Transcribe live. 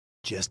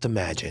Just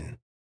imagine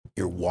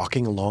you're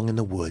walking along in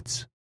the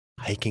woods,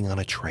 hiking on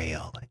a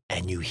trail,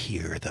 and you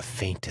hear the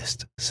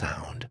faintest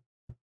sound.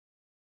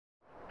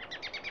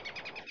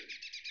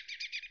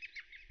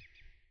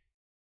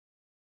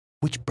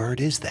 Which bird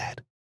is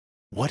that?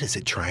 What is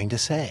it trying to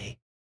say?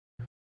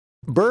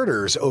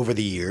 Birders over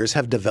the years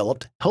have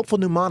developed helpful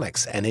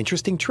mnemonics and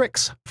interesting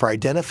tricks for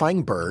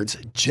identifying birds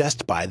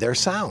just by their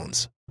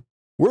sounds.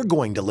 We're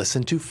going to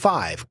listen to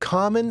 5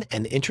 common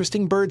and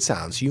interesting bird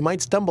sounds you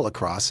might stumble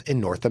across in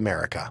North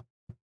America.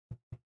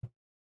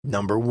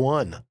 Number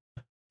 1.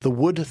 The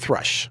wood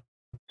thrush.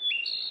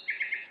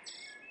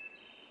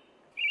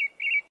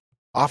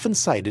 Often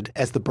cited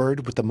as the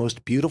bird with the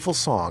most beautiful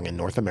song in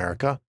North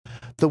America,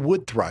 the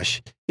wood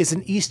thrush is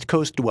an East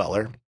Coast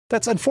dweller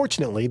that's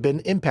unfortunately been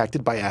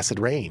impacted by acid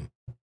rain.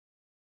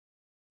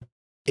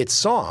 Its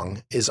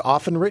song is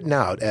often written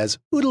out as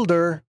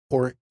oodle-der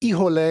or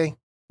ihole.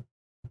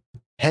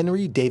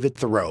 Henry David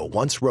Thoreau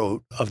once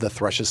wrote of the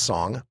thrush's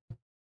song,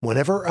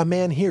 "Whenever a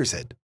man hears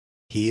it,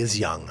 he is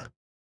young."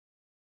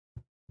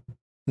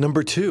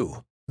 Number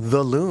 2.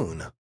 The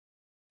loon.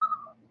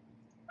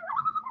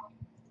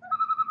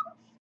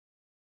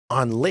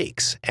 On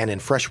lakes and in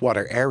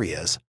freshwater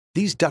areas,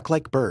 these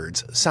duck-like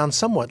birds sound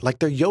somewhat like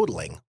they're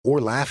yodeling or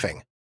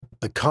laughing.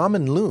 The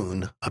common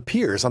loon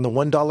appears on the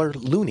 $1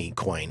 loonie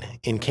coin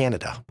in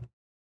Canada.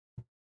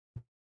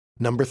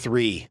 Number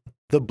 3.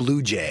 The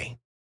blue jay.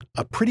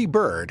 A pretty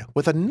bird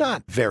with a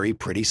not very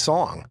pretty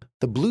song.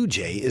 The blue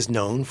jay is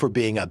known for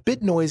being a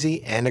bit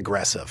noisy and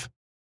aggressive.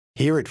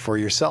 Hear it for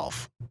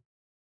yourself.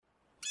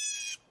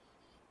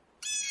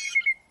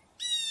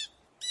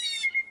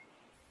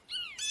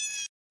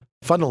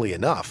 Funnily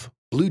enough,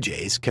 blue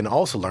jays can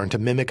also learn to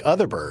mimic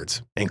other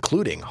birds,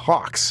 including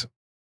hawks.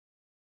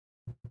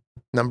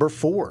 Number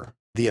 4.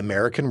 The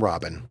American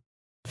robin.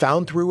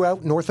 Found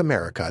throughout North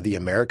America, the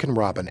American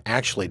robin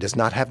actually does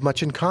not have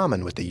much in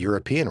common with the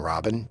European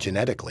robin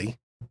genetically.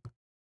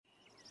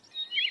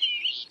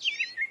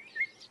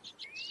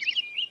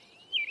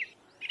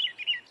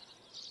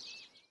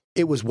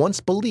 It was once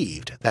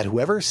believed that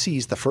whoever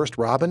sees the first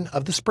robin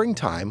of the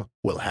springtime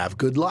will have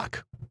good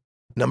luck.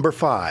 Number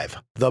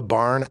 5. The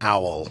barn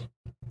owl.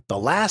 The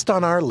last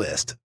on our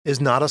list is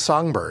not a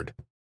songbird,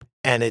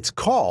 and its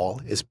call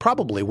is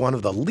probably one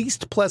of the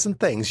least pleasant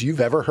things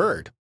you've ever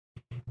heard.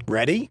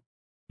 Ready?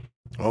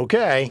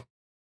 Okay.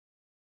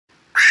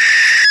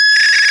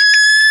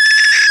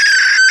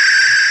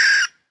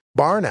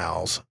 Barn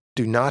owls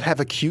do not have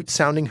a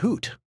cute-sounding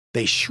hoot.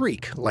 They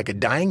shriek like a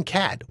dying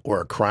cat or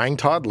a crying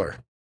toddler.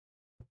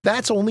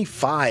 That's only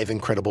 5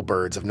 incredible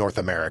birds of North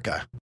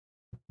America.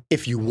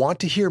 If you want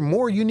to hear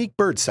more unique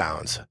bird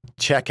sounds,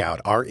 check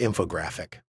out our infographic.